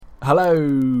Hello,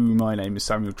 my name is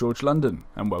Samuel George London,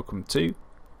 and welcome to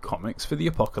Comics for the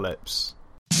Apocalypse.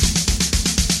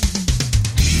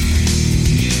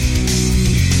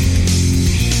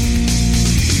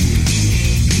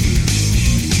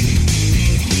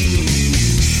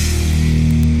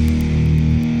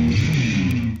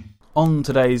 On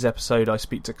today's episode, I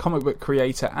speak to comic book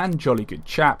creator and jolly good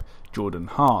chap, Jordan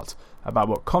Hart, about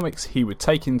what comics he would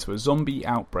take into a zombie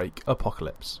outbreak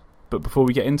apocalypse. But before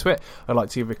we get into it, I'd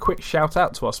like to give a quick shout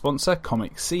out to our sponsor,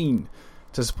 Comic Scene.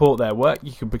 To support their work,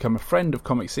 you can become a friend of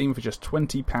Comic Scene for just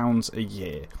 £20 a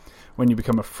year. When you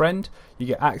become a friend, you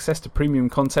get access to premium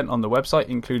content on the website,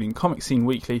 including Comic Scene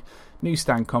Weekly,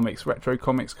 Newsstand Comics, Retro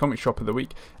Comics, Comic Shop of the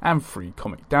Week, and free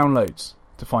comic downloads.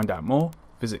 To find out more,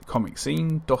 visit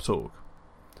comicscene.org.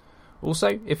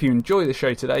 Also, if you enjoy the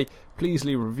show today, please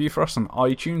leave a review for us on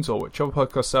iTunes or whichever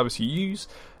podcast service you use,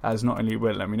 as not only will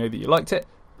it let me know that you liked it,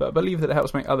 but I believe that it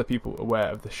helps make other people aware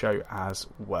of the show as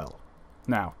well.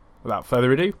 Now, without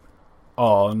further ado,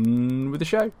 on with the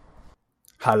show.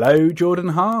 Hello, Jordan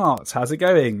Hart. How's it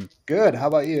going? Good. How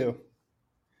about you?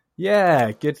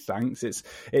 Yeah, good, thanks.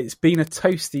 It's been a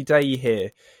toasty day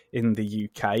here in the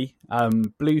UK.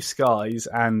 Blue skies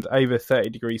and over 30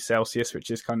 degrees Celsius,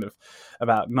 which is kind of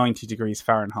about 90 degrees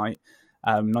Fahrenheit,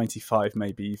 95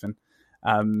 maybe even.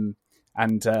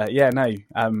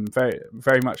 Very,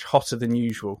 very much hotter than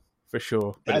usual for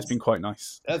sure. But it's been quite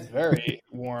nice. That's very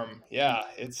warm. Yeah,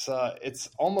 it's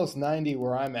almost 90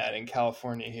 where I'm at in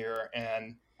California here,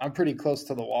 and I'm pretty close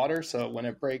to the water. So when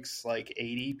it breaks like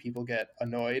 80, people get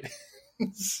annoyed.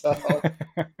 So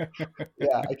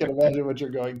yeah, I can imagine what you're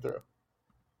going through.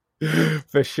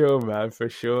 For sure, man, for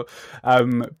sure. I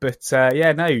don't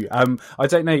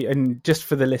know. And just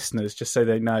for the listeners, just so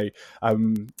they know,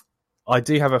 I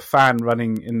do have a fan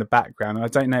running in the background. I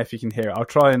don't know if you can hear it. I'll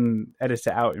try and edit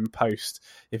it out in post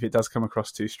if it does come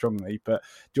across too strongly. But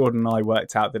Jordan and I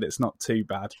worked out that it's not too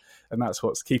bad, and that's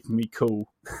what's keeping me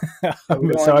cool.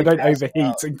 So I don't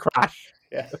overheat and crash.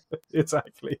 Yeah,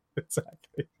 exactly.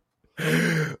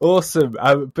 Awesome.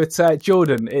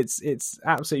 Jordan, it's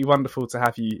absolutely wonderful to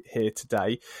have you here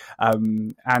today. For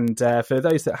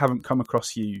those that haven't come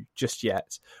across you just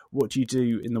yet, what do you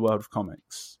do in the world of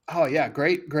comics? Oh yeah,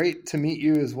 great to meet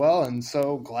you as well, and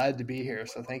so glad to be here.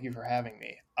 So thank you for having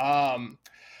me.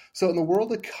 So in the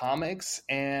world of comics,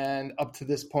 and up to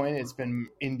this point, it's been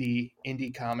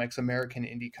indie comics, American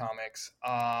indie comics.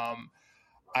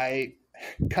 I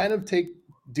kind of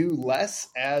do less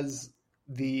as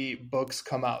the books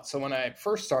come out. So when I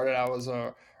first started, I was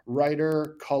a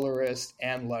writer, colorist,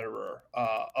 and letterer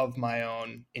of my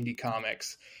own indie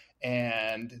comics.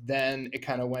 And then it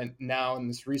kind of went, now in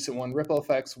this recent one, Ripple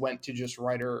Effects, went to just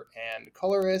writer and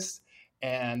colorist.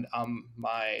 And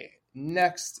my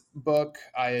next book,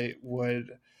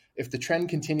 if the trend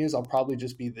continues, I'll probably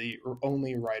just be the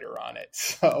only writer on it.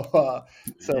 So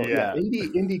yeah,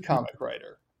 indie comic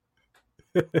writer.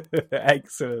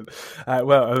 Excellent.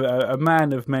 A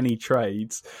man of many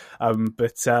trades,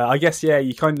 but I guess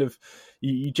you kind of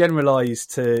you generalize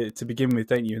to begin with,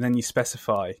 don't you, and then you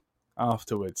specify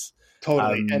afterwards.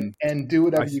 Totally, and do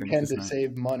whatever you can to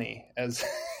save money as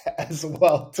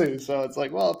well too. So it's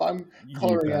like, well, if I'm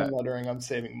coloring and lettering, I'm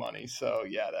saving money. So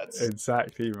yeah, that's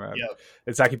exactly, man. Yep.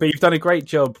 Exactly. But you've done a great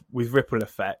job with Ripple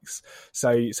Effects.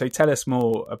 So tell us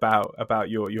more about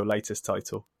your latest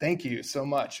title. Thank you so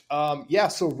much.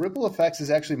 So Ripple Effects is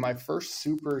actually my first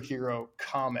superhero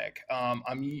comic.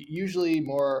 I'm usually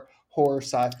more horror,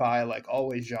 sci-fi, like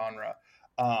always genre.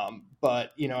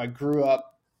 But I grew up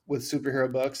with superhero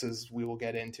books, as we will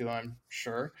get into, I'm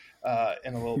sure,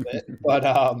 in a little bit. But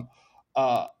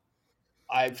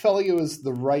I felt like it was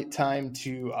the right time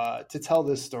to tell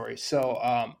this story. So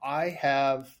I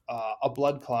have a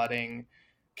blood clotting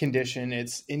condition.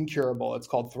 It's incurable. It's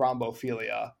called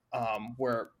thrombophilia,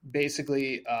 where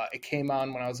basically it came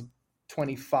on when I was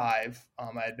 25.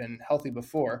 I had been healthy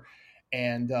before,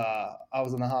 and I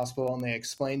was in the hospital, and they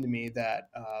explained to me that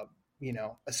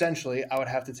essentially I would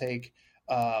have to take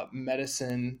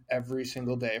medicine every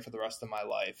single day for the rest of my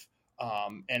life.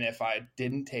 And if I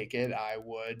didn't take it, I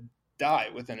would die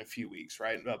within a few weeks,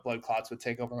 right? Blood clots would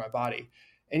take over my body.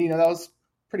 And, that was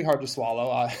pretty hard to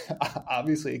swallow.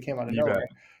 Obviously, it came out of nowhere.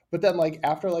 But then,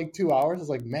 after 2 hours, I was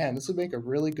like, man, this would make a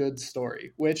really good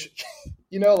story, which,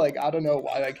 I don't know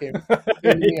why that came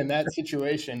to me in that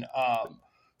situation.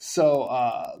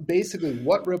 So basically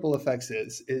what Ripple Effects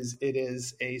is it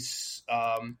is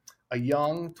a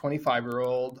young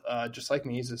 25-year-old, just like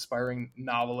me, he's an aspiring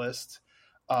novelist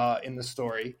in the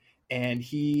story, and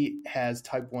he has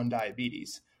type 1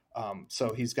 diabetes.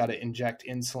 So he's got to inject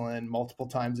insulin multiple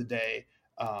times a day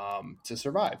to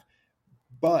survive.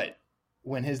 But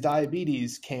when his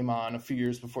diabetes came on a few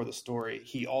years before the story,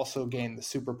 he also gained the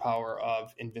superpower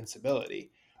of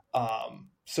invincibility.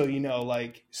 So,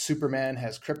 like Superman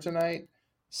has kryptonite.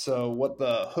 So what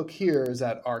the hook here is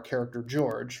that our character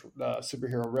George, the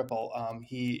superhero Ripple,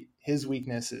 his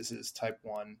weakness is his type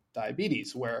 1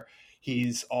 diabetes, where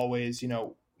he's always,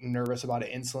 nervous about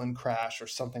an insulin crash or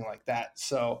something like that.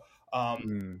 So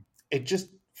it just,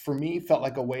 for me, felt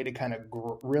like a way to kind of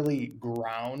really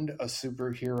ground a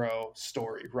superhero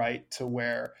story, right? To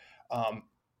where,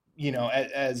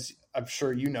 as I'm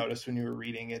sure you noticed when you were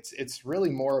reading, it's really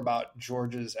more about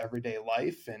George's everyday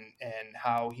life and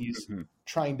how he's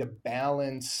trying to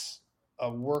balance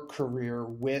a work career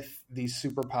with these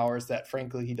superpowers that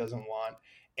frankly he doesn't want,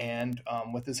 and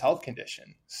with his health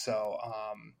condition. So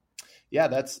yeah,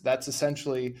 that's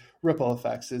essentially Ripple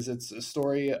Effects. It's a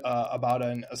story about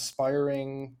an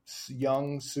aspiring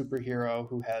young superhero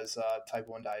who has type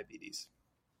 1 diabetes.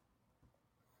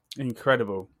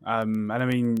 Incredible. And I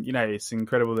mean, it's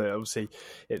incredible that obviously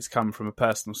it's come from a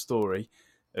personal story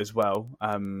as well,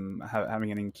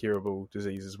 having an incurable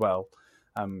disease as well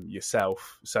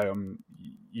yourself. So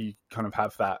you kind of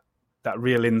have that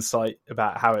real insight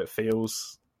about how it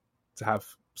feels to have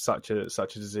such a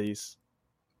disease.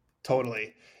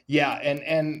 Totally. Yeah.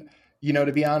 And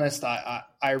to be honest, I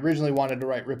originally wanted to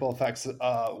write Ripple Effects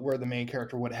where the main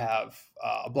character would have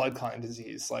a blood clotting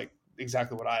disease, like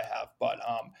exactly what I have. But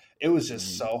it was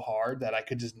just so hard that I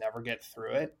could just never get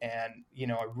through it. And,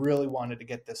 I really wanted to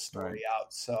get this story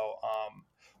out. So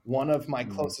one of my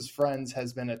closest friends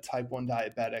has been a type 1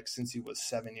 diabetic since he was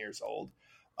 7 years old.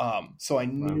 So I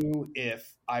knew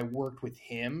if I worked with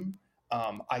him,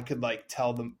 I could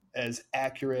tell them as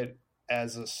accurate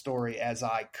as a story as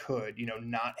I could,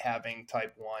 not having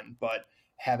type 1, but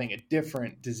having a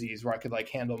different disease where I could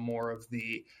handle more of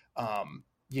the,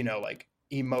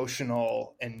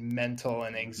 emotional and mental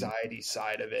and anxiety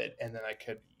side of it. And then I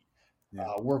could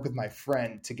work with my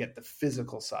friend to get the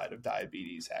physical side of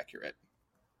diabetes accurate.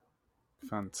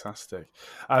 Fantastic.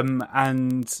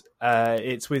 And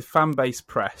it's with Fanbase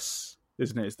Press,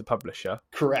 isn't it? Is the publisher?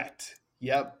 Correct.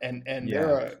 Yep. And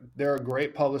they're a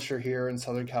great publisher here in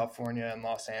Southern California and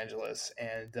Los Angeles.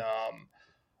 And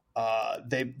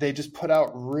they just put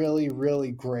out really,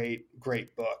 really great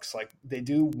books. They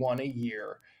do one a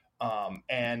year.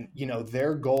 And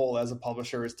their goal as a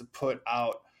publisher is to put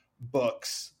out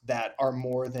books that are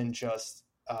more than just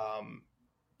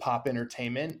pop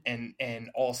entertainment and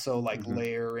also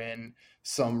layer in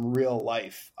some real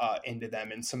life into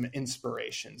them and some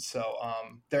inspiration. So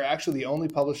they're actually the only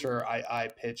publisher I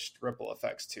pitched Ripple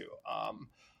Effects to.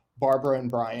 Barbara and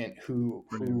Bryant, who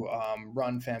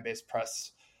run Fanbase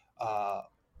Press.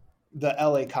 The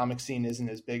LA comic scene isn't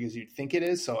as big as you'd think it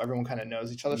is, so everyone kind of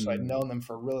knows each other. So I'd known them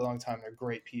for a really long time. They're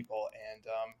great people. And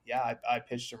I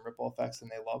pitched them Ripple Effects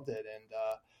and they loved it. And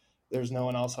there's no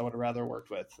one else I would have rather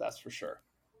worked with. That's for sure.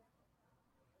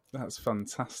 That's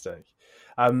fantastic.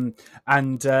 So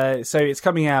it's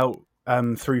coming out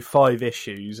through 5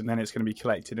 issues, and then it's going to be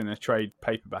collected in a trade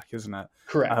paperback, isn't it?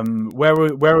 Correct. Where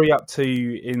are we up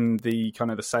to in the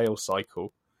kind of the sales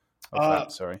cycle of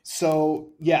that? Sorry.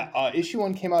 So issue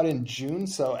 1 came out in June.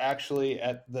 So actually,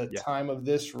 at the time of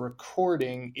this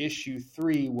recording, issue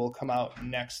 3 will come out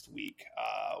next week,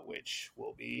 which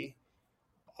will be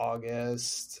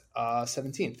August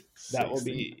 17th. That will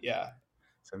be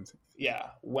 17th. Yeah,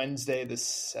 Wednesday the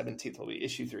 17th will be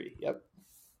issue 3. Yep.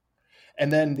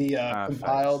 And then the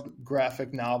compiled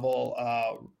graphic novel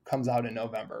comes out in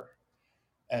November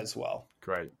as well.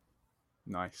 Great.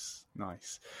 Nice.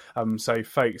 So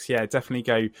folks, definitely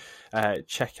go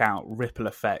check out Ripple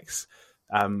Effects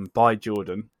by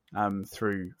Jordan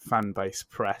through Fanbase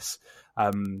Press.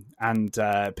 And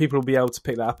people will be able to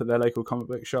pick that up at their local comic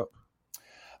book shop.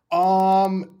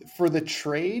 For the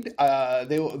trade,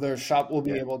 their shop will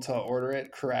be able to order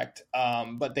it, correct?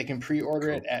 But they can pre-order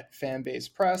it at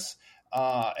Fanbase Press,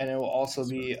 and it will also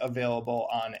be available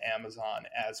on Amazon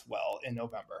as well in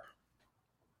November.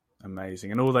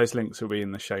 Amazing, and all those links will be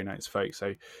in the show notes, folks.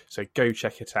 So go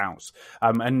check it out.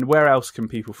 And where else can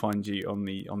people find you on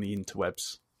the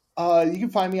interwebs? You can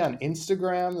find me on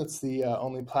Instagram. That's the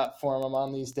only platform I'm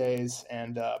on these days,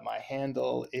 and my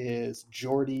handle is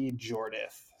Jordy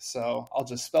Jordith. So I'll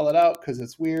just spell it out because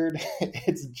it's weird.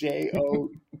 It's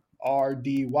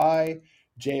JordyJordith.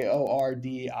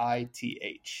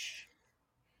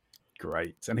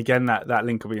 Great. And again, that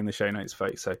link will be in the show notes,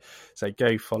 folks. So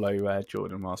go follow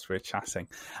Jordan whilst we're chatting.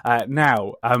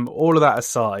 Now, all of that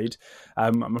aside,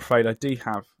 I'm afraid I do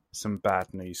have some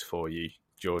bad news for you,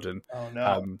 Jordan. Oh,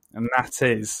 no. And that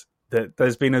is that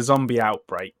there's been a zombie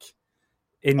outbreak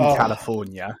in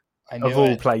California. I of knew all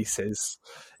it. places.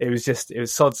 It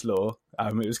was sod's law.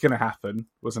 It was going to happen,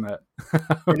 wasn't it?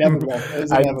 Inevitable. It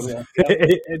was And inevitable.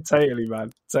 Yep. totally,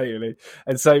 man, totally.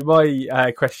 And so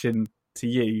my question to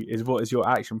you is, what is your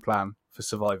action plan for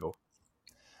survival?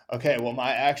 Okay, well,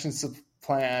 my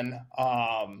plan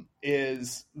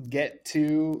is get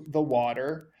to the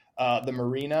water. The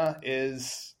marina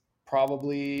is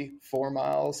probably 4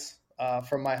 miles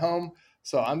from my home.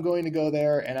 So I'm going to go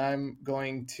there and I'm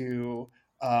going to.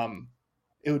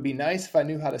 It would be nice if I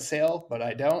knew how to sail, but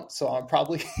I don't. So I'm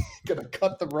probably going to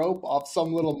cut the rope off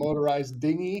some little motorized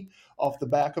dinghy off the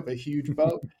back of a huge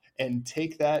boat and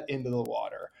take that into the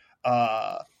water.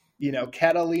 Uh,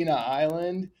 Catalina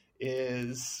Island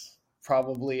is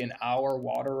probably an hour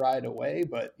water ride away,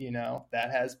 but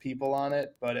that has people on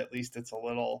it, but at least it's a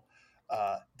little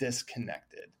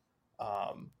disconnected.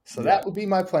 So Yeah, that would be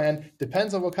my plan.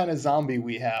 Depends on what kind of zombie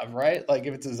we have, right? Like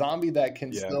if it's a zombie that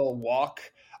can yeah. still walk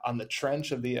on the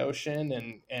trench of the ocean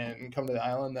and come to the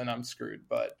island, then I'm screwed.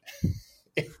 But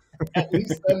at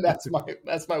least then that's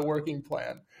my working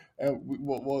plan,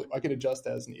 and I can adjust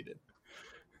as needed.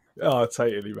 Oh,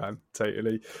 totally, man,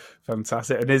 totally,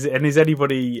 fantastic. And is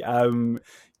anybody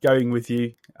going with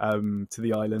you to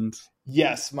the island?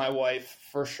 Yes, my wife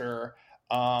for sure.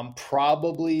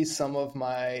 Probably some of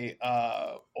my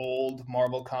old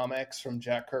Marvel comics from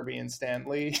Jack Kirby and Stan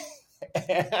Lee.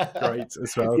 Great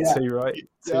as well. Yeah, Too right,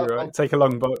 too yep, right. Take a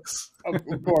long box.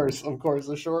 of course,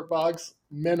 a short box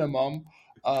minimum.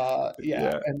 Yeah,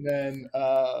 Yeah. and then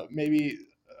maybe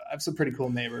I have some pretty cool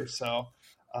neighbors, so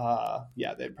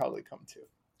yeah, they'd probably come too.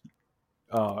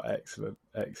 Oh, excellent,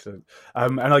 excellent.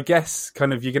 And I guess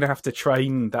kind of you're going to have to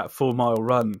train that 4 mile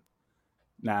run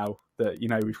now that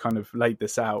we've kind of laid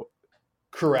this out.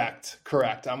 Correct.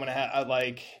 I'm gonna have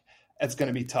it's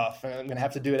gonna be tough, and I'm gonna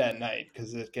have to do it at night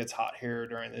because it gets hot here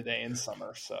during the day in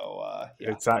summer. So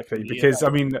yeah, Exactly, because I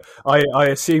mean, I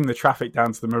assume the traffic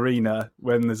down to the marina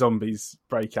when the zombies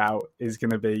break out is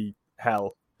going to be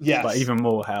hell. yes, Like even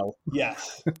more hell.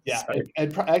 yes, yeah. So,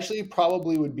 It actually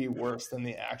probably would be worse than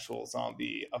the actual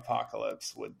zombie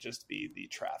apocalypse. Would just be the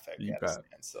traffic you at a bet.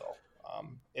 standstill.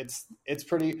 It's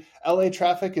pretty. LA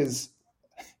traffic is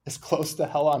as close to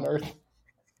hell on earth,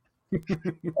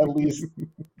 at least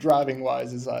driving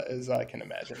wise, as I can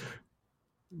imagine.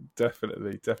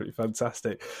 Definitely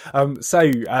fantastic.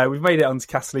 So we've made it onto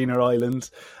Catalina Island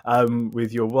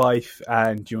with your wife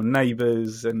and your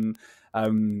neighbours and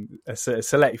a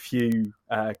select few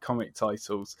comic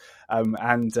titles,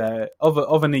 and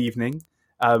of an evening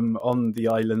on the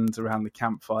island around the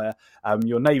campfire,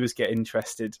 your neighbours get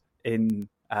interested in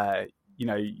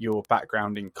your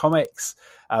background in comics,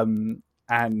 and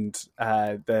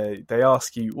they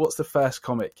ask you, what's the first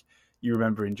comic you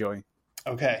remember enjoying?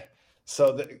 Okay,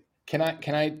 so can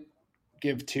I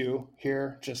give two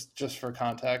here just for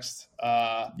context?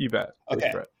 You bet.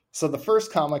 Okay, so the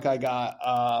first comic I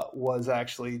got was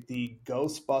actually the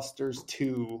Ghostbusters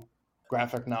 2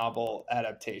 graphic novel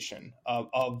adaptation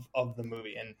of the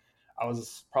movie, and I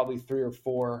was probably 3 or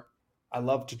 4. I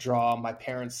love to draw. My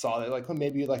parents saw it like, well,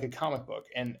 maybe like a comic book,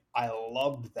 and I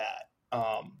loved that.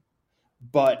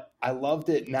 But I loved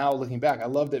it now looking back. I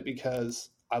loved it because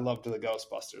I loved the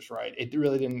Ghostbusters, right? It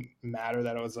really didn't matter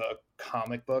that it was a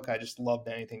comic book. I just loved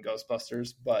anything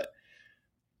Ghostbusters. But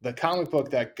the comic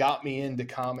book that got me into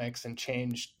comics and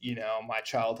changed, my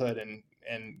childhood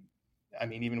and I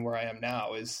mean, even where I am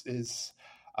now is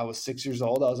I was 6 years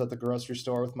old. I was at the grocery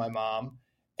store with my mom,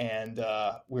 and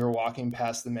we were walking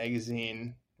past the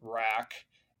magazine rack,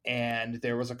 and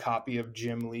there was a copy of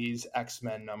Jim Lee's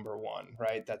X-Men #1,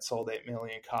 right? That sold 8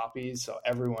 million copies. So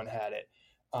everyone had it.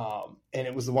 And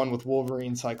it was the one with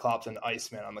Wolverine, Cyclops, and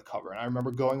Iceman on the cover. And I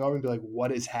remember going over and be like,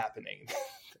 what is happening?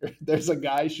 There's a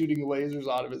guy shooting lasers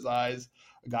out of his eyes,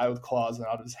 a guy with claws and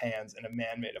out of his hands, and a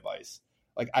man made of ice.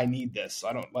 Like, I need this.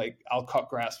 I'll cut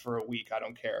grass for a week. I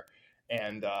don't care.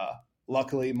 And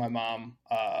luckily my mom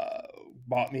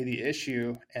bought me the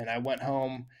issue, and I went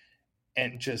home,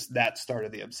 and just that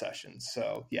started the obsession.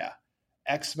 So yeah,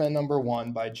 X-Men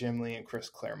 #1 by Jim Lee and Chris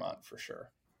Claremont for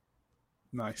sure.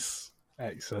 Nice.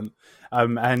 Excellent.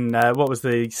 And what was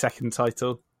the second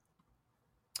title?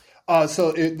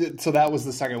 So that was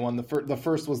the second one. The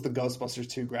first was the Ghostbusters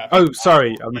 2 graphic. Oh,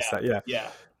 sorry, I missed that. Yeah.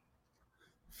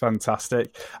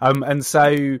 Fantastic. And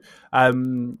so,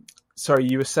 sorry,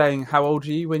 you were saying how old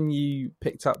are you when you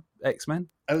picked up X-Men?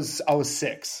 I was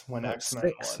 6 when X-Men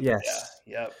 6, won. yes.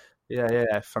 Yeah.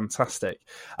 Yeah, fantastic.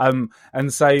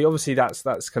 And so obviously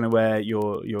that's kind of where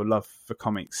your love for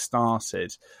comics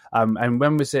started. And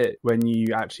when was it when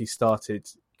you actually started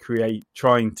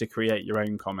trying to create your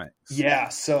own comics? Yeah,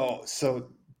 so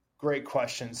great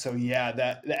question. So yeah,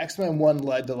 that the X-Men one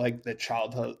led to like the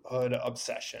childhood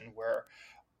obsession where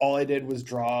all I did was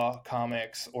draw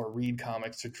comics or read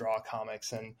comics to draw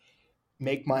comics and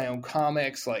make my own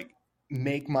comics, like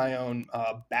make my own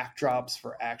backdrops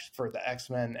for the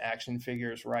X-Men action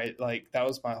figures, right? Like that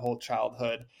was my whole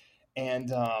childhood.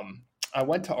 And I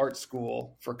went to art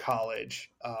school for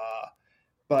college,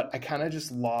 but I kind of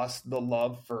just lost the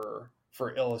love for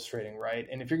illustrating, right?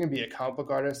 And if you're going to be a comic book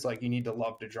artist, like you need to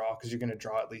love to draw because you're going to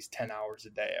draw at least 10 hours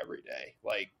a day every day.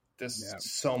 Like this is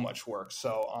so much work.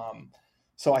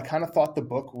 So I kind of thought the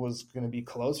book was going to be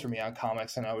closed for me on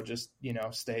comics, and I would just,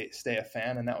 stay a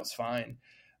fan, and that was fine.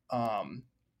 And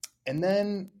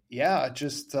then,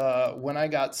 just when I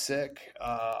got sick,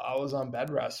 I was on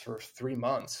bed rest for 3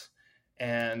 months,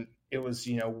 and it was,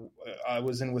 I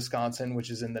was in Wisconsin, which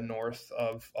is in the north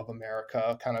of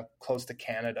America, kind of close to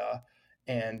Canada,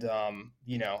 and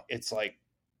it's like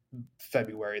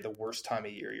February, the worst time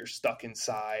of year. You're stuck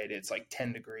inside. It's like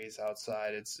 10 degrees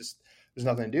outside. It's just, there's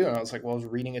nothing to do. And I was like, well, I was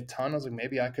reading a ton. I was like,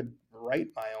 maybe I could write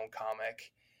my own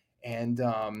comic. And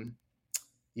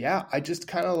I just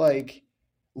kind of like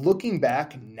looking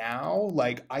back now,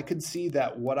 like I could see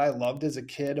that what I loved as a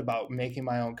kid about making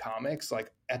my own comics,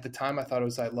 like at the time I thought it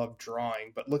was I loved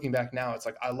drawing, but looking back now, it's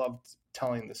like I loved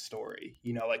telling the story,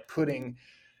 like putting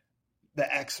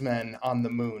the X-Men on the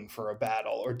moon for a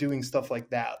battle or doing stuff like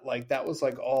that. Like that was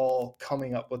like all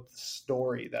coming up with the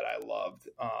story that I loved.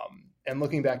 And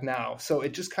looking back now, so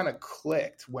it just kind of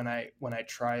clicked when I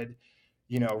tried,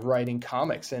 writing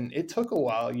comics, and it took a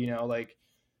while, like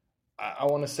I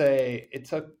want to say it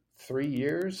took 3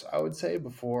 years, I would say,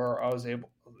 before I was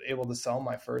able to sell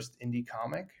my first indie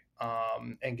comic,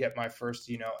 and get my first,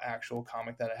 actual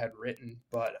comic that I had written.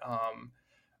 But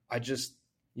I just,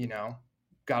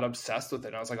 got obsessed with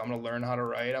it. I was like, I'm going to learn how to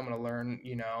write. I'm going to learn,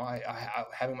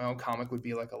 having my own comic would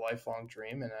be like a lifelong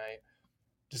dream. And I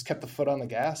just kept the foot on the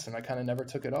gas, and I kind of never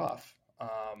took it off.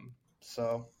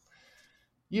 So,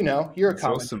 you're a That's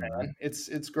comic awesome, fan. man.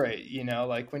 It's great.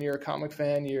 Like when you're a comic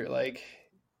fan, you're like,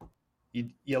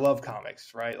 you love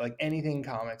comics, right? Like anything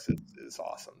comics is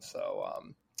awesome. So,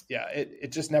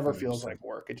 it just never feels like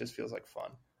work. It just feels like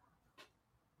fun.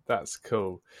 That's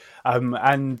cool. I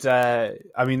mean,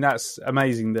 that's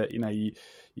amazing that,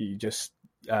 you just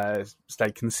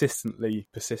stay consistently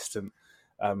persistent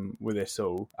with this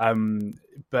all.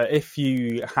 But if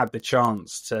you had the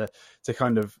chance to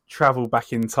kind of travel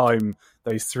back in time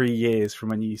those 3 years from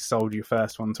when you sold your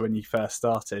first one to when you first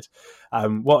started,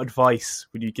 what advice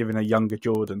would you give in a younger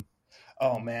Jordan?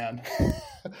 Oh man.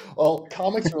 Well,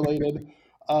 comics related,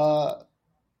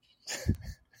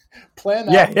 plan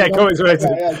out. Comics related.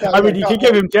 I mean, you could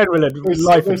give him general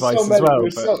life advice so many,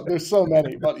 as well. There's so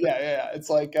many, but it's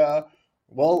like,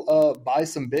 buy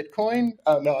some Bitcoin.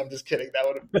 No, I'm just kidding. That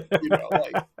would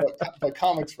have, but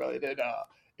comics related,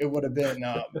 it would have been,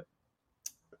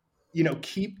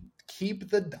 keep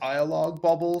the dialogue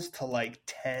bubbles to like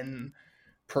 10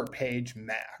 per page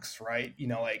max, right?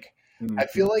 I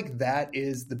feel like that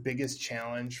is the biggest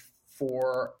challenge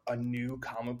for a new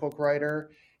comic book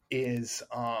writer is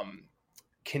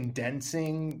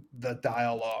condensing the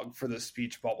dialogue for the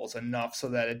speech bubbles enough so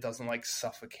that it doesn't like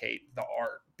suffocate the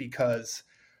art, because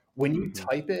when you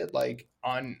type it like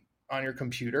on your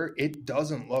computer, it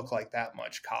doesn't look like that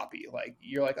much copy. Like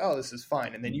you're like, oh, this is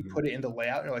fine, and then you put it into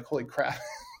layout and you're like, holy crap.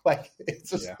 Like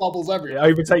it's just bubbles everywhere.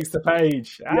 It overtakes the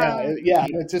page. And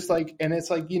it's just like, and it's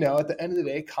like, at the end of the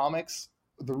day, comics,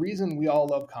 the reason we all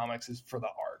love comics is for the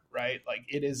art, right? Like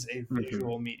it is a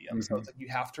visual medium. So it's like, you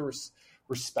have to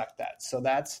respect that. So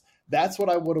that's what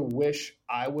I would have wished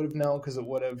I would have known, because it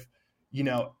would have,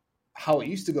 how it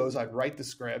used to go is I'd write the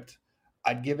script,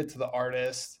 I'd give it to the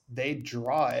artist, they'd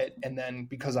draw it, and then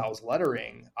because I was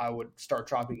lettering, I would start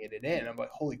dropping it in. I'm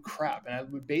like, holy crap. And I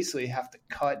would basically have to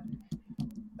cut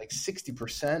like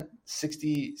 60%,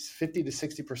 50 to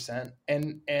 60%.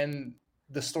 And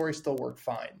the story still worked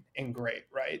fine and great.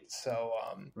 Right. So,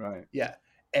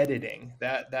 editing,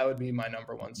 that would be my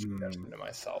number one suggestion to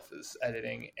myself, is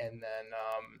editing. And then,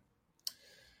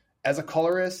 as a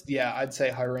colorist, I'd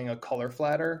say hiring a color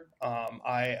flatter.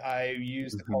 I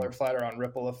used the color flatter on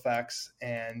Ripple Effects,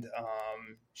 and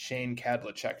Shane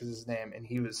Kadlacek is his name, and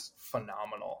he was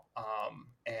phenomenal.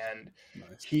 And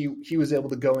he was able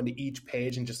to go into each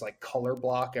page and just like color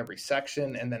block every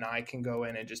section, and then I can go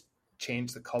in and just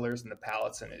change the colors and the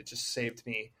palettes, and it just saved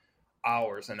me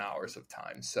hours and hours of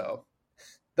time. So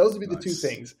those would be the two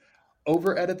things.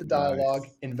 Over edit the dialogue,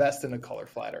 invest in a color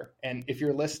flatter. And if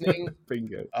you're listening and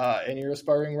you're an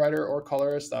aspiring writer or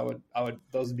colorist, I would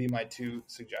those would be my two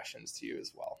suggestions to you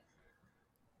as well.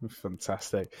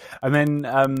 Fantastic. And then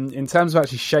in terms of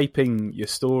actually shaping your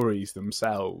stories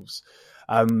themselves,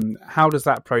 how does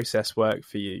that process work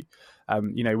for you?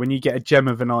 When you get a gem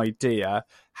of an idea,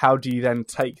 how do you then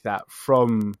take that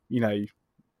from,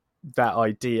 that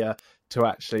idea to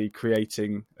actually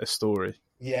creating a story?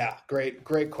 Yeah,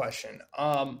 great question.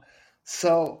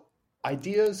 So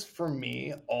ideas for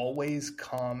me always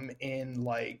come in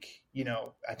like,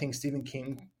 I think Stephen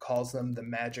King calls them the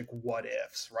magic what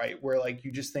ifs, right? Where like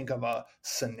you just think of a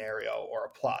scenario or a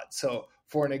plot. So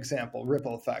for an example,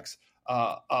 ripple effects,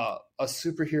 a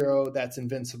superhero that's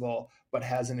invincible but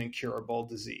has an incurable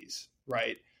disease,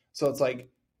 right? So it's like,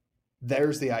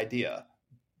 there's the idea.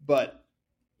 But,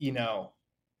 you know,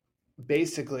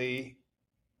 basically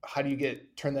how do you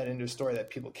turn that into a story that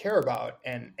people care about?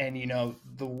 And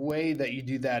the way that you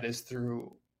do that is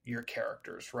through your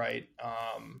characters, right?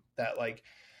 That like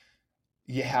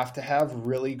you have to have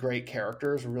really great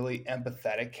characters, really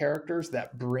empathetic characters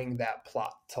that bring that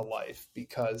plot to life,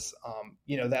 because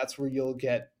that's where you'll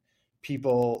get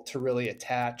people to really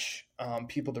attach,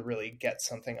 people to really get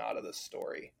something out of the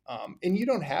story. And you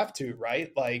don't have to,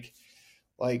 right?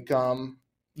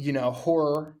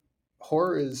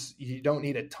 Horror is, you don't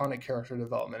need a ton of character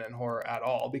development in horror at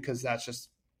all, because that's just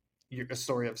a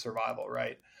story of survival,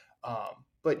 right?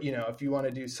 But if you want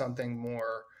to do something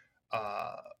more,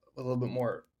 a little bit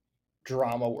more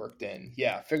drama worked in,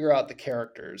 yeah, figure out the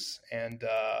characters, and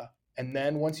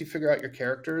then once you figure out your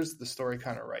characters, the story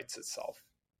kind of writes itself.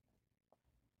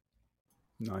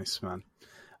 Nice, man.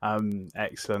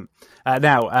 Excellent.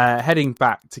 Now, heading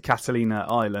back to Catalina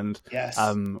Island. Yes.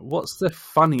 What's the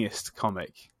funniest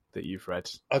comic that you've read?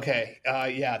 Okay.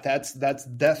 Yeah, that's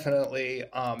definitely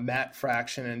Matt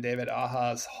Fraction and David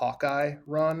Aja's Hawkeye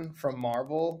run from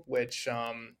Marvel, which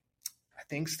I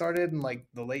think started in like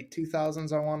the late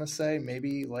 2000s, I want to say,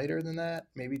 maybe later than that,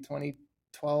 maybe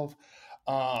 2012.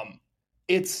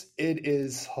 It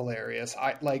is hilarious.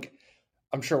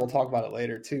 I'm sure we'll talk about it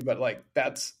later too, but like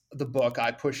that's the book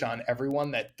I push on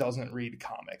everyone that doesn't read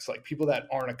comics, like people that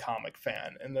aren't a comic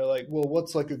fan, and they're like, well,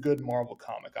 what's like a good Marvel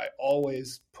comic? I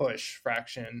always push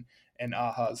Fraction and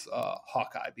Aha's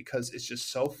Hawkeye, because it's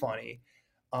just so funny.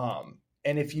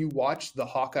 And if you watch the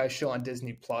Hawkeye show on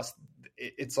Disney Plus,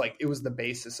 it's like it was the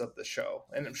basis of the show,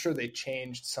 and I'm sure they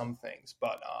changed some things,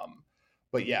 but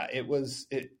yeah,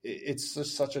 it's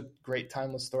just such a great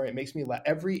timeless story. It makes me laugh.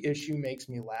 Every issue makes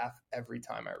me laugh every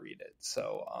time I read it.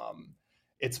 So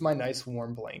it's my nice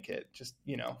warm blanket. Just,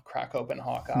 crack open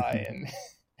Hawkeye and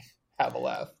have a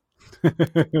laugh.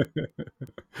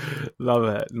 Love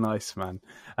it. Nice, man.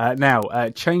 Now,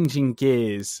 changing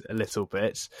gears a little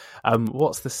bit,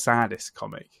 what's the saddest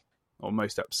comic or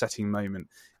most upsetting moment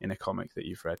in a comic that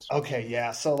you've read? Okay,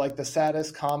 yeah. So like the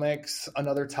saddest comics,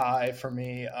 another tie for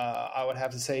me, I would have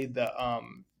to say the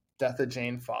death of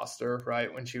Jane Foster,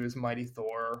 right? When she was Mighty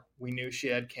Thor, we knew she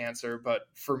had cancer, but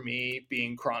for me,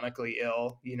 being chronically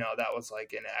ill, that was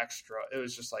like it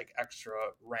was just like extra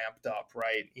ramped up,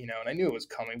 right? And I knew it was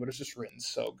coming, but it was just written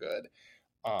so good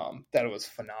that it was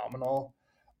phenomenal.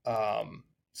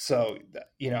 So,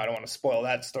 I don't want to spoil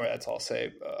that story. That's all I'll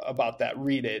say about that.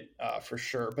 Read it for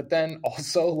sure. But then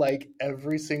also, like,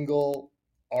 every single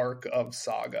arc of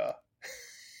Saga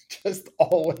just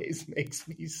always makes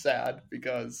me sad,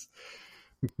 because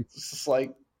it's just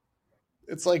like,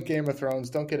 it's like Game of Thrones.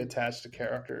 Don't get attached to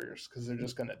characters because they're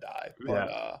just going to die.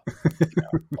 But,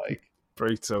 like,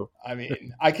 brutal. I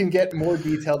mean, I can get more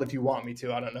detailed if you want me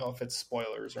to. I don't know if it's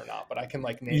spoilers or not, but I can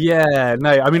like name. Yeah,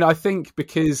 no. I mean, I think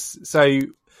because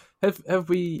have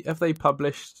they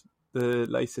published the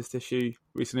latest issue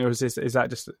recently, or is that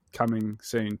just coming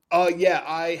soon? Oh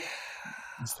yeah,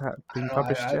 Is that being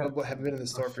published yet? I haven't been in the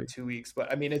store for 2 weeks,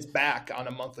 but I mean, it's back on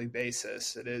a monthly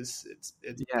basis. It's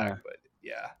back, but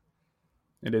yeah.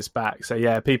 It is back. So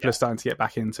yeah, people are starting to get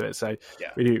back into it. So yeah.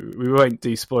 we won't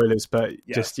do spoilers, but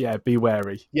just be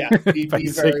wary. Yeah, be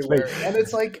very wary. And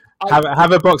it's like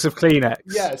have a box of Kleenex.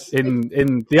 Yes,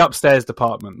 in the upstairs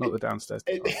department, not the downstairs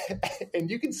department.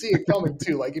 And you can see it coming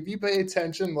too. Like if you pay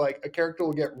attention, like a character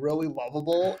will get really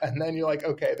lovable, and then you're like,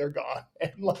 okay, they're gone,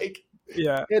 and like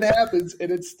it happens,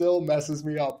 and it still messes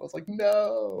me up. I was like,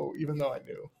 no, even though I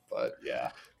knew, but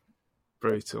yeah,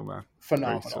 brutal, man,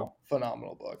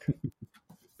 phenomenal book.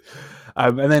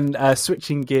 And then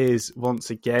switching gears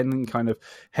once again, kind of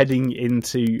heading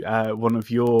into one of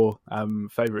your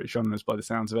favourite genres by the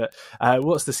sounds of it.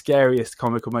 What's the scariest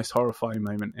comic or most horrifying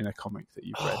moment in a comic that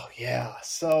you've read? Oh, yeah.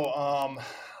 So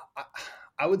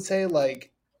I would say,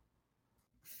 like,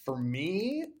 for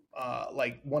me,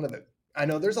 like I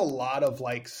know there's a lot of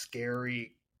like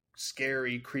scary,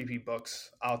 creepy books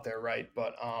out there, right?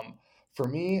 But for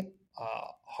me,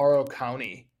 Harrow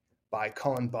County by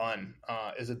Cullen Bunn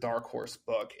is a dark horse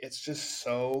book. It's just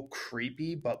so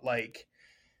creepy, but like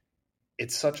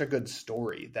it's such a good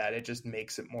story that it just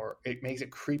makes it more, it makes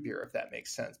it creepier, if that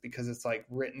makes sense, because it's like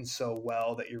written so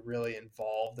well that you're really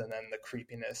involved, and then the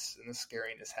creepiness and the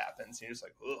scariness happens and you're just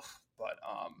like, ugh. But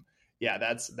yeah,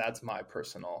 that's my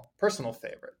personal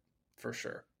favorite for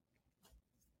sure.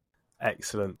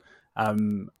 Excellent.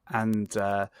 And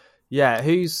yeah,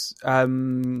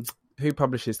 who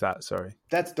publishes that? Sorry,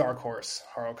 That's Dark Horse,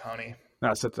 Harrow County.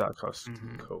 that's a Dark Horse.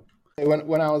 Mm-hmm. Cool.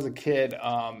 When I was a kid,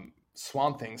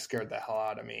 Swamp Thing scared the hell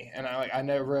out of me, and I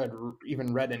never had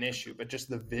even read an issue, but just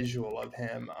the visual of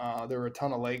him. There were a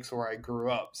ton of lakes where I grew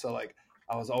up, so like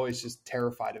I was always just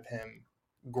terrified of him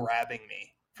grabbing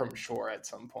me from shore at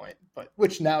some point. But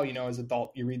which now, you know, as an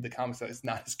adult, you read the comics, that it's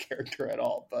not his character at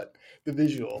all, but the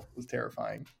visual was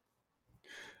terrifying.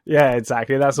 Yeah,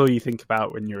 exactly. That's all you think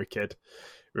about when you're a kid.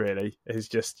 Really, is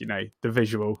just, you know, the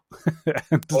visual,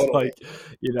 and Totally. like,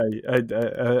 you know,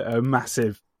 a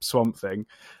massive Swamp Thing,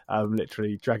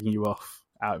 literally dragging you off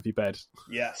out of your bed,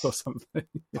 Yes, or something.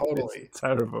 totally. It's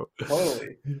terrible.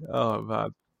 Totally. Oh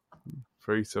man,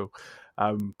 brutal.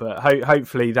 But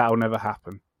hopefully that'll never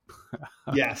happen.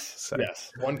 Yes, So,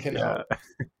 yes. One can yeah.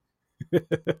 hope.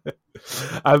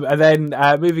 And then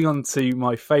moving on to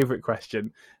my favourite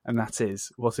question, and that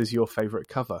is, what is your favourite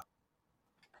cover?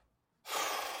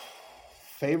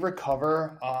 Favorite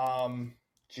cover?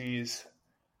 Geez.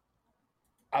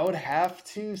 I would have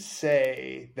to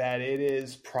say that it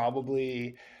is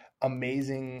probably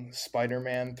Amazing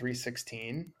Spider-Man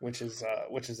 316, which is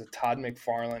a Todd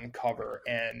McFarlane cover,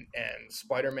 and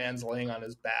Spider-Man's laying on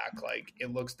his back like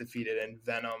it looks defeated, and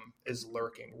Venom is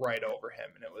lurking right over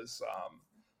him, and it was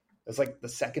like the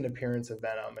second appearance of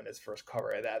Venom in his first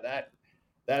cover.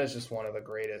 That is just one of the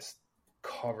greatest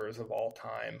covers of all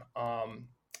time.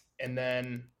 And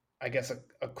then I guess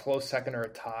a close second or a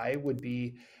tie would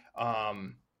be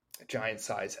Giant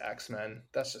Size X-Men.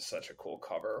 That's just such a cool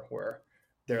cover where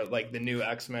they're like the new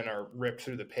X-Men are ripped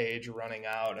through the page running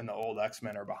out, and the old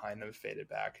X-Men are behind them faded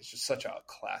back. It's just such a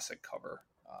classic cover,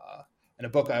 and a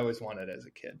book I always wanted as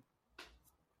a kid.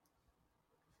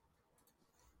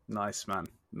 Nice, man.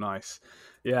 Nice.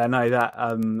 Yeah, no, that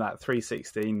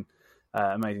 316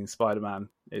 Amazing Spider-Man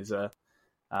is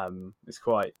it's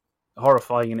quite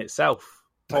horrifying in itself.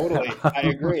 Totally, I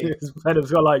agree. Venom's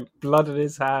got like blood in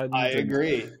his hands. I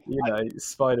agree. And, you know,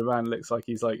 Spider-Man looks like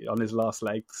he's like on his last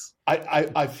legs.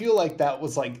 I feel like that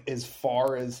was like as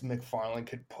far as McFarlane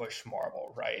could push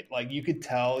Marvel, right? Like you could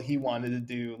tell he wanted to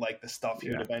do like the stuff he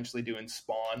would eventually do in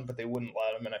Spawn, but they wouldn't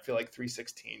let him. And I feel like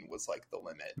 316 was like the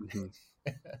limit. Mm-hmm.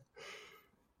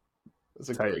 It's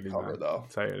a great cover, man. Though.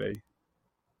 Totally.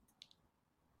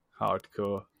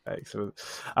 Hardcore. Excellent.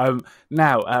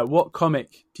 Now, what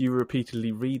comic do you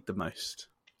repeatedly read the most?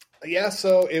 Yeah,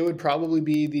 so it would probably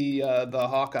be the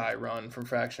Hawkeye run from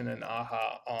Fraction and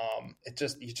Aha.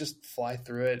 You just fly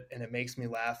through it, and it makes me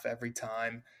laugh every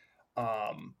time.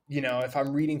 You know, if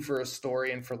I'm reading for a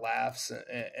story and for laughs,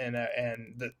 and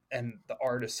the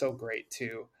art is so great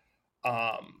too.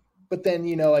 But then,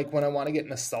 you know, like when I want to get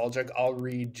nostalgic, I'll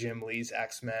read Jim Lee's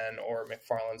X-Men or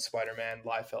McFarlane's Spider-Man,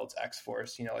 Liefeld's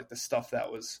X-Force, you know, like the stuff that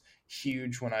was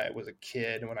huge when I was a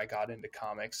kid and when I got into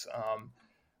comics,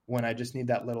 when I just need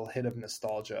that little hit of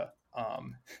nostalgia.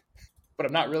 But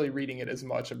I'm not really reading it as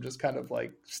much. I'm just kind of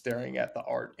like staring at the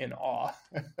art in awe.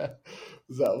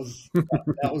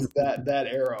 that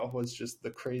era was just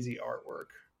the crazy artwork.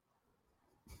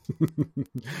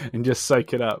 And just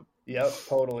soak it up. Yep,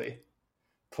 totally.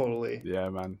 Yeah,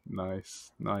 man.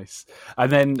 Nice.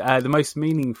 And then the most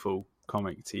meaningful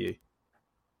comic to you?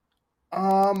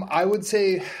 I would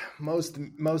say most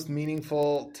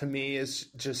meaningful to me is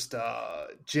just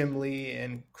Jim Lee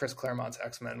and Chris Claremont's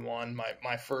X-Men 1,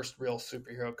 my first real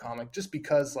superhero comic, just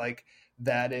because like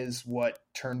that is what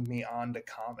turned me on to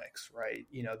comics, right?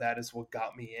 You know, that is what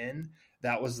got me in.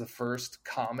 That was the first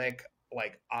comic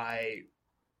like I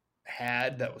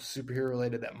had that was superhero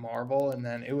related at Marvel, and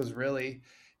then it was really,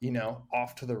 you know,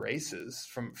 off to the races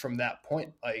from that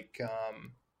point. Like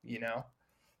you know,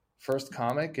 first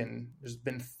comic, and there's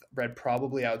been read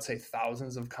probably, I would say,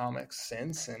 thousands of comics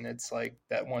since, and it's like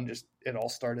that one just, it all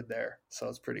started there, so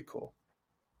it's pretty cool.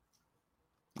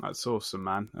 That's awesome,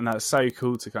 man. And that's so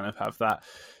cool to kind of have that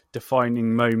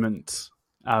defining moment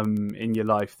in your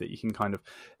life that you can kind of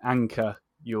anchor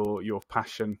your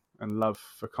passion and love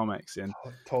for comics in.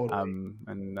 Totally.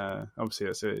 And obviously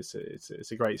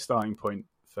it's a great starting point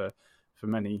for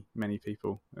many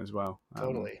people as well.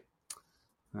 Totally.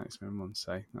 X-Men 1,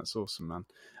 say. That's awesome,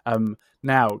 man.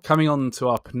 Now, coming on to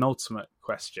our penultimate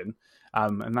question,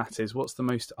 and that is, what's the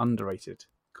most underrated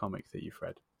comic that you've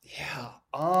read? Yeah.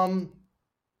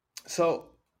 So,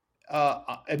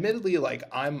 admittedly, like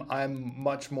I'm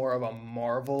much more of a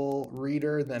Marvel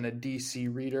reader than a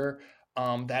DC reader.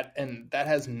 That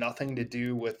has nothing to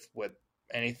do with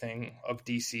anything of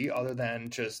DC other than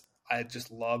just I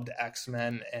just loved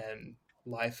X-Men and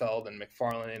Liefeld and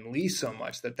McFarlane and Lee so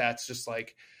much that's just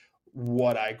like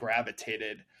what I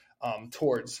gravitated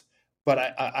towards.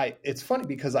 But it's funny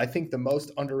because I think the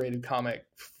most underrated comic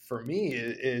for me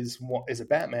is a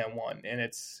Batman one, and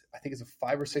I think it's a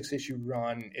 5 or 6 issue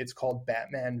run. It's called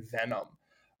Batman Venom,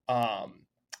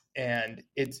 and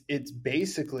it's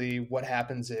basically what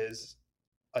happens is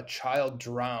a child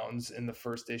drowns in the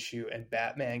first issue, and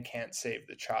Batman can't save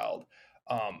the child.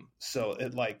 So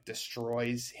it like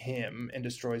destroys him and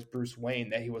destroys Bruce Wayne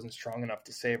that he wasn't strong enough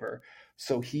to save her.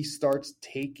 So he starts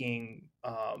taking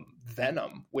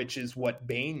Venom, which is what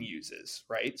Bane uses,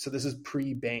 right? So this is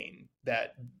pre-Bane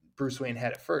that Bruce Wayne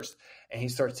had at first, and he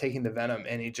starts taking the Venom,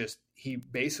 and he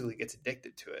basically gets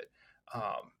addicted to it.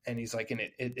 And he's like, and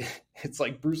it's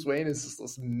like Bruce Wayne is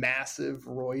this massive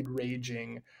roid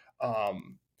raging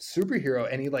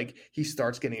superhero, and he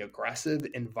starts getting aggressive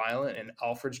and violent, and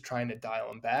Alfred's trying to dial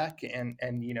him back, and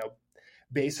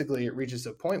basically it reaches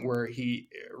a point where he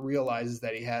realizes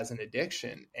that he has an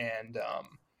addiction, and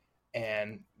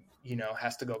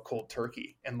has to go cold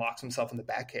turkey and locks himself in the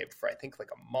Batcave for I think like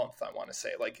a month. I want to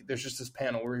say, like, there's just this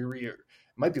panel where it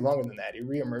might be longer than that. He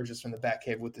reemerges from the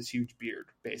Batcave with this huge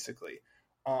beard, basically,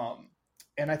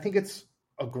 and I think it's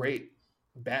a great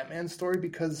Batman story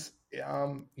because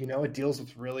it deals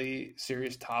with really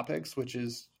serious topics, which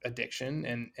is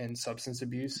addiction and substance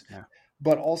abuse,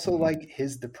 but also like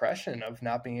his depression of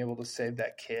not being able to save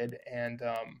that kid. And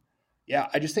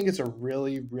I just think it's a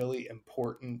really, really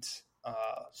important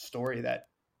story that,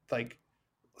 like,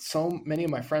 so many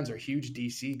of my friends are huge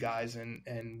DC guys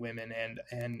and women,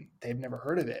 and they've never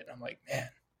heard of it. I'm like, man,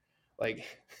 like,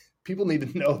 people need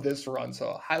to know this run.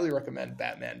 So I highly recommend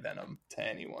Batman Venom to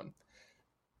anyone.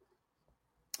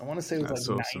 I want to say it was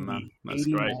like awesome, 90, man. That's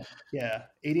 89, great. Yeah,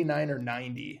 89 or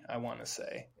 90, I want to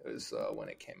say. It was when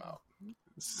it came out.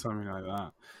 Something like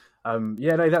that.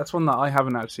 That's one that I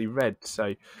haven't actually read,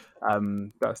 so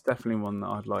that's definitely one that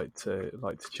I'd like to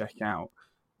check out.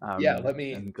 Let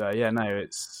me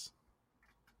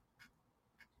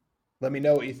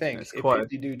know what you think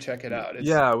if you do check it out.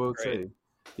 I will too.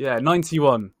 Yeah,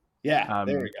 91. Yeah,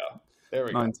 there we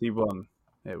go. 91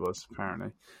 it was,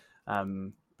 apparently.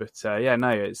 It's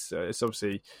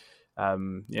obviously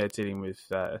dealing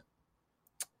with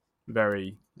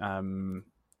very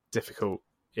difficult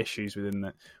issues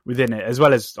within it, as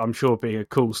well as, I'm sure, being a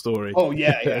cool story. Oh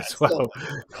yeah, as well.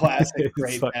 Classic,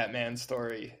 great Batman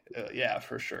story.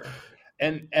 For sure.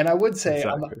 And I would say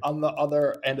exactly. on the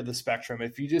other end of the spectrum,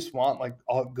 if you just want like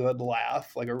a good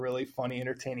laugh, like a really funny,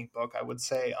 entertaining book, I would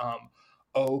say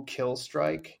Kill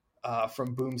Strike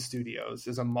from Boom Studios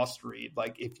is a must read.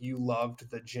 Like, if you loved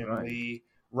the Jim Lee,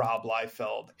 Rob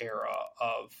Liefeld era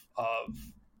of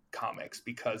comics,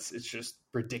 because it's just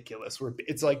ridiculous.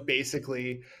 It's like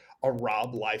basically a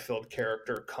Rob Liefeld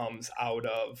character comes out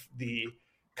of the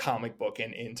comic book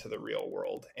and into the real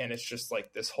world, and it's just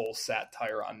like this whole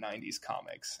satire on 90s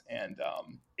comics, and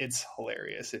it's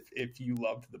hilarious. If you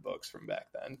loved the books from back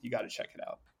then, you got to check it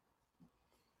out.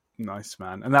 Nice,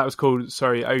 man. And that was called,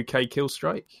 OK Kill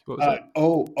Strike? What was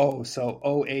it? So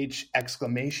OH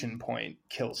exclamation point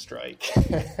Kill Strike.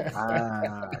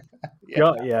 There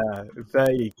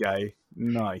you go.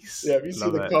 Nice. Yeah, if you see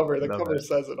the cover, the cover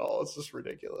says it all. It's just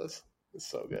ridiculous. It's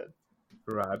so good.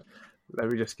 Rad. Let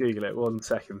me just Google it 1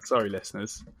 second. Sorry,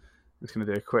 listeners. I'm just going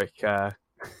to do a quick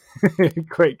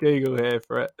quick Google here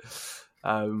for it.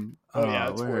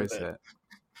 Where is it?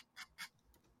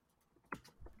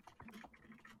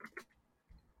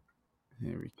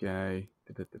 Here we go.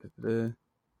 Da-da-da-da-da.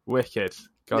 Wicked.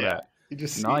 Got it. You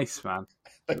just nice, man.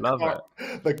 Love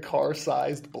it. The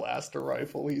car-sized blaster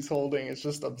rifle he's holding is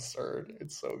just absurd.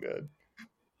 It's so good.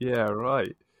 Yeah,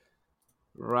 right.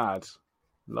 Rad.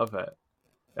 Love it.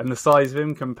 And the size of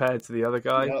him compared to the other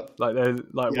guy,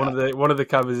 one of the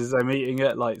covers is them eating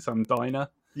at like some diner.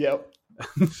 Yep.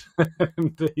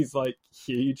 And he's like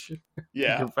huge.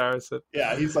 Yeah. In comparison.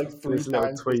 Yeah, he's like 3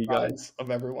 times the size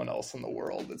of everyone else in the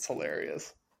world. It's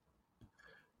hilarious.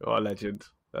 Oh, a legend.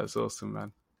 That's awesome,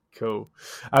 man. Cool.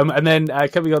 And then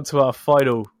coming on to our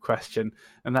final question,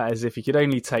 and that is, if you could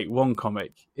only take one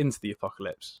comic into the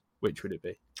apocalypse, which would it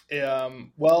be?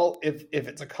 Well, if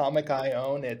it's a comic I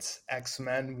own, it's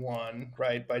X-Men 1,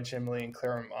 right, by Jim Lee and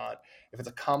Claremont. If it's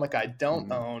a comic I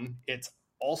don't own, it's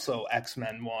also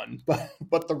X-Men 1,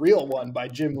 but the real one by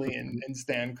Jim Lee and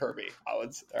Stan Kirby.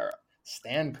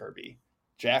 Stan Kirby.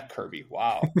 Jack Kirby.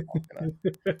 Wow.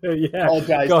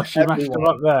 Yeah. Gosh, you mashed them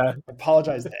up there. I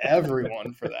apologize to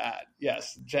everyone for that.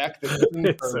 Yes, Jack the King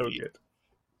Kirby. So good.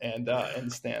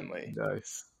 And Stanley.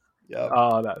 Nice. Yep.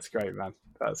 Oh, that's great, man.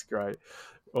 That's great.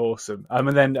 Awesome. And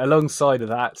then alongside of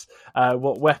that,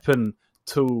 what weapon,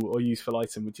 tool, or useful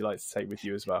item would you like to take with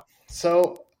you as well?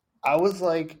 So I was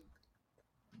like,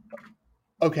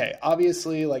 okay,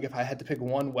 obviously, like if I had to pick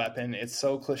one weapon, it's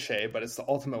so cliche, but it's the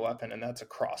ultimate weapon, and that's a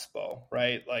crossbow,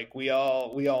 right? Like we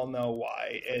all know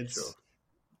why. It's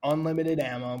unlimited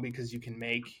ammo because you can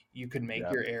make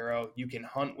your arrow, you can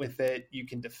hunt with it, you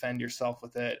can defend yourself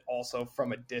with it. Also,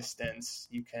 from a distance,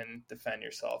 you can defend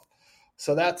yourself.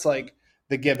 So that's like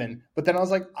the given. But then I was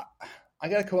like, I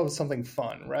got to come up with something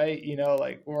fun, right? You know,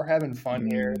 like we're having fun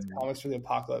here. It's Comics for the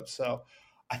Apocalypse. So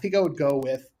I think I would go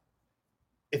with,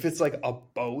 if it's like a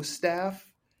bow staff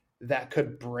that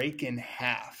could break in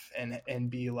half and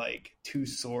be like two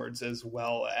swords as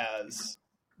well as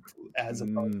a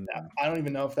bow staff. I don't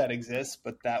even know if that exists,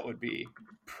 but that would be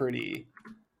pretty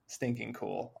stinking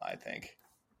cool, I think.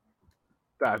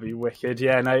 That'd be wicked.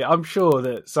 Yeah, no, I'm sure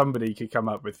that somebody could come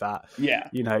up with that. Yeah.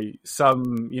 You know,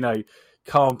 some,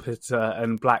 carpenter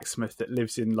and blacksmith that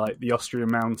lives in like the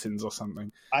Austrian mountains or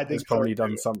something. I think has probably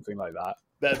done something like that.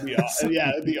 That'd be awesome. Yeah,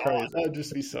 that'd be awesome. That'd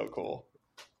just be so cool.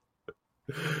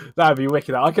 That'd be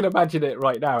wicked. I can imagine it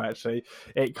right now, actually.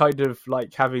 It kind of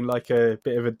like having like a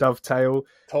bit of a dovetail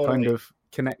kind of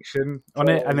connection on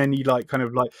it, and then you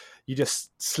you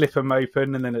just slip them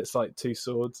open, and then it's like two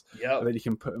swords. Yeah, and then you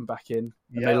can put them back in,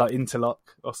 and they like interlock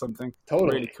or something.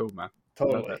 Totally, really cool, man.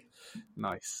 Totally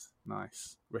nice,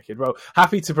 wicked. Well,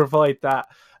 happy to provide that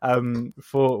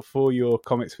for your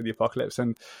Comics for the Apocalypse,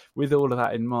 and with all of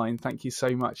that in mind, thank you so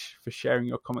much for sharing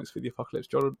your Comics for the Apocalypse,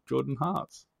 Jordan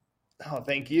Hart. Oh,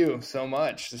 thank you so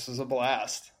much. This was a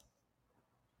blast.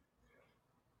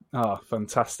 Oh,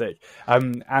 fantastic.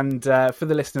 And for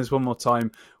the listeners, one more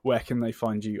time, where can they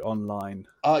find you online?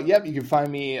 Yep, you can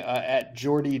find me at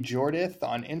Jordy Jordith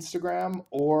on Instagram,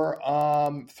 or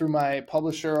through my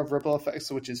publisher of Ripple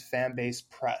Effects, which is Fanbase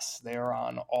Press. They are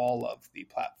on all of the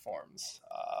platforms.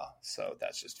 So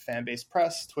that's just Fanbase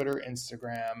Press, Twitter,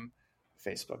 Instagram,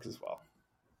 Facebook as well.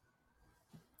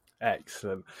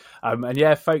 Excellent. And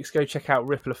yeah, folks, go check out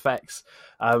Ripple Effects.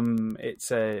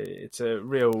 It's a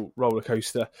real roller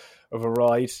coaster of a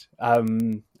ride.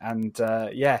 I'm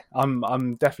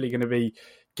definitely going to be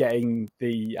getting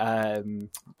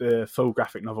the full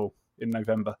graphic novel in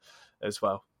November as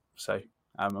well. So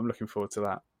I'm looking forward to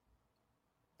that.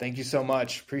 Thank you so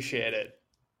much. Appreciate it.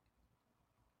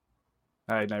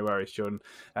 No worries, Jordan.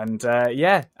 And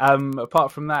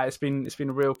apart from that, it's been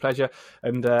a real pleasure.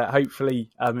 And hopefully,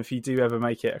 if you do ever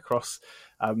make it across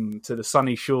to the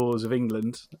sunny shores of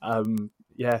England,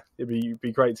 it'd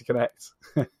be great to connect.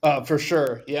 For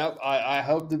sure. Yep. I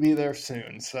hope to be there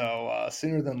soon. So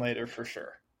sooner than later, for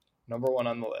sure. Number one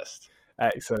on the list.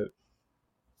 Excellent.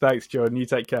 Thanks, Jordan. You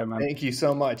take care, man. Thank you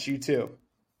so much. You too.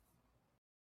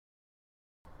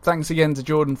 Thanks again to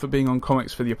Jordan for being on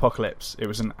Comics for the Apocalypse. It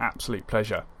was an absolute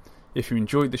pleasure. If you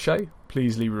enjoyed the show,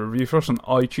 please leave a review for us on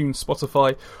iTunes,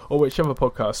 Spotify, or whichever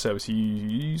podcast service you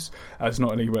use, as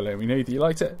not only will let me know that you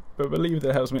liked it, but believe that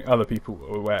it helps make other people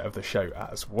aware of the show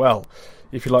as well.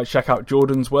 If you'd like to check out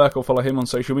Jordan's work or follow him on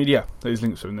social media, those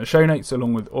links are in the show notes,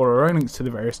 along with all our own links to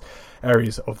the various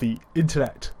areas of the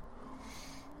internet.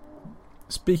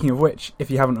 Speaking of which, if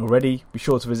you haven't already, be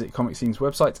sure to visit Comic Scene's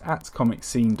website at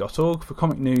comicscene.org for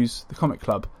comic news, the comic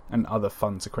club, and other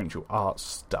fun sequential art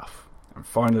stuff. And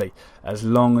finally, as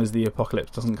long as the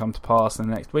apocalypse doesn't come to pass in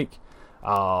the next week,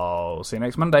 I'll see you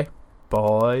next Monday.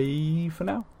 Bye for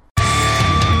now.